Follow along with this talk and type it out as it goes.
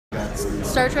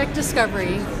Star Trek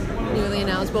Discovery, newly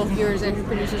announced, both viewers and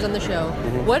producers on the show.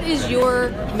 What is your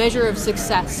measure of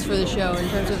success for the show in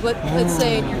terms of, let's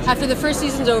say, after the first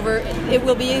season's over, it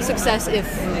will be a success if...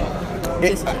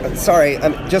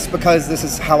 just because this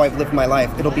is how I've lived my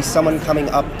life, it'll be someone coming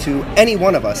up to any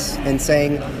one of us and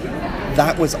saying,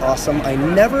 that was awesome. I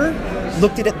never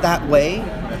looked at it that way,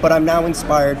 but I'm now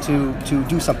inspired to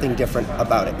do something different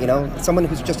about it. You know, someone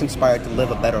who's just inspired to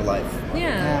live a better life.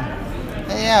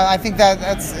 Yeah, I think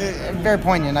that's very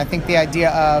poignant. I think the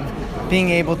idea of being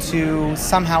able to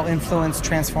somehow influence,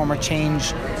 transform, or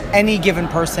change any given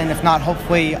person, if not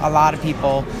hopefully a lot of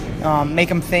people, make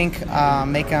them think,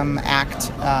 make them act.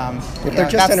 If they're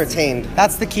just entertained.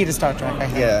 That's the key to Star Trek, I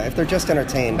think. Yeah, if they're just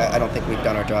entertained, I don't think we've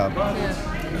done our job.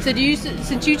 Yeah. So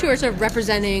since you two are sort of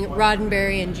representing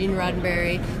Roddenberry and Gene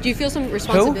Roddenberry, do you feel some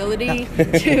responsibility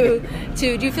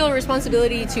do you feel a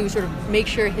responsibility to sort of make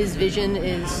sure his vision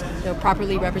is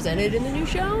properly represented in the new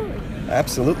show?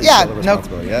 Absolutely. Yeah,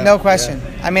 no question.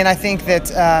 Yeah. I mean, I think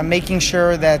that making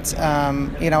sure that,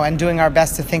 and doing our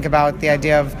best to think about the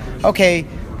idea of, okay,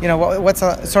 what's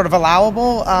sort of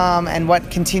allowable and what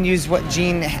continues what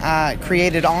Gene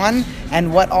created on,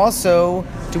 and what also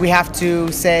do we have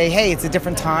to say, hey, it's a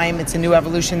different time, it's a new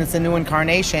evolution, it's a new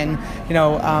incarnation,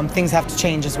 things have to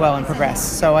change as well and progress.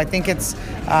 So I think it's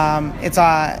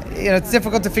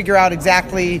difficult to figure out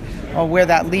exactly where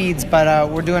that leads, but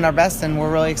we're doing our best and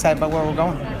we're really excited about where we're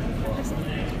going.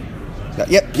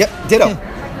 Yep, ditto.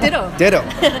 Ditto.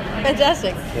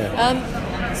 Fantastic.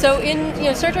 Yeah. So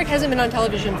Star Trek hasn't been on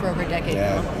television for over a decade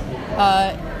now.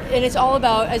 And it's all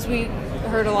about, as we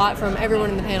heard a lot from everyone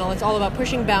in the panel, it's all about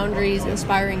pushing boundaries,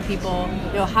 inspiring people.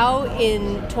 How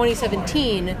in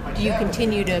 2017 do you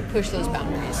continue to push those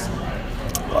boundaries?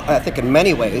 Well, I think in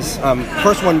many ways.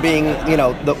 First one being,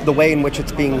 the way in which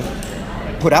it's being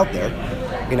put out there,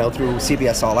 through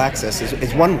CBS All Access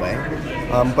is one way.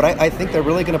 But I think they're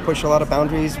really going to push a lot of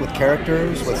boundaries with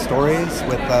characters, with stories,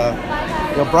 with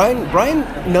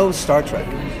Brian knows Star Trek,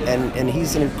 and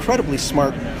he's an incredibly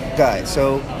smart guy.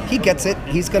 So he gets it.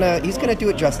 He's gonna do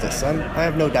it justice. I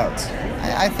have no doubts.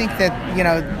 I think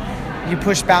that you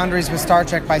push boundaries with Star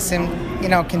Trek by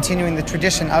continuing the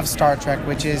tradition of Star Trek,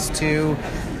 which is to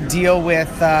deal with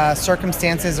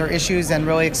circumstances or issues and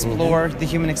really explore the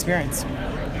human experience.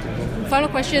 Final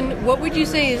question: what would you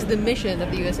say is the mission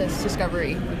of the USS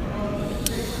Discovery?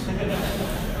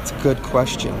 It's a good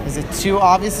question. Is it too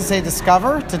obvious to say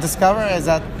discover? To discover? Is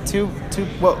that too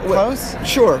close?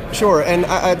 Sure. And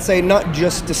I'd say not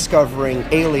just discovering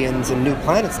aliens and new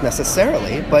planets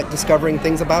necessarily, but discovering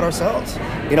things about ourselves.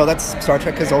 That's Star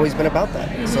Trek has always been about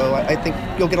that. So I think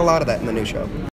you'll get a lot of that in the new show.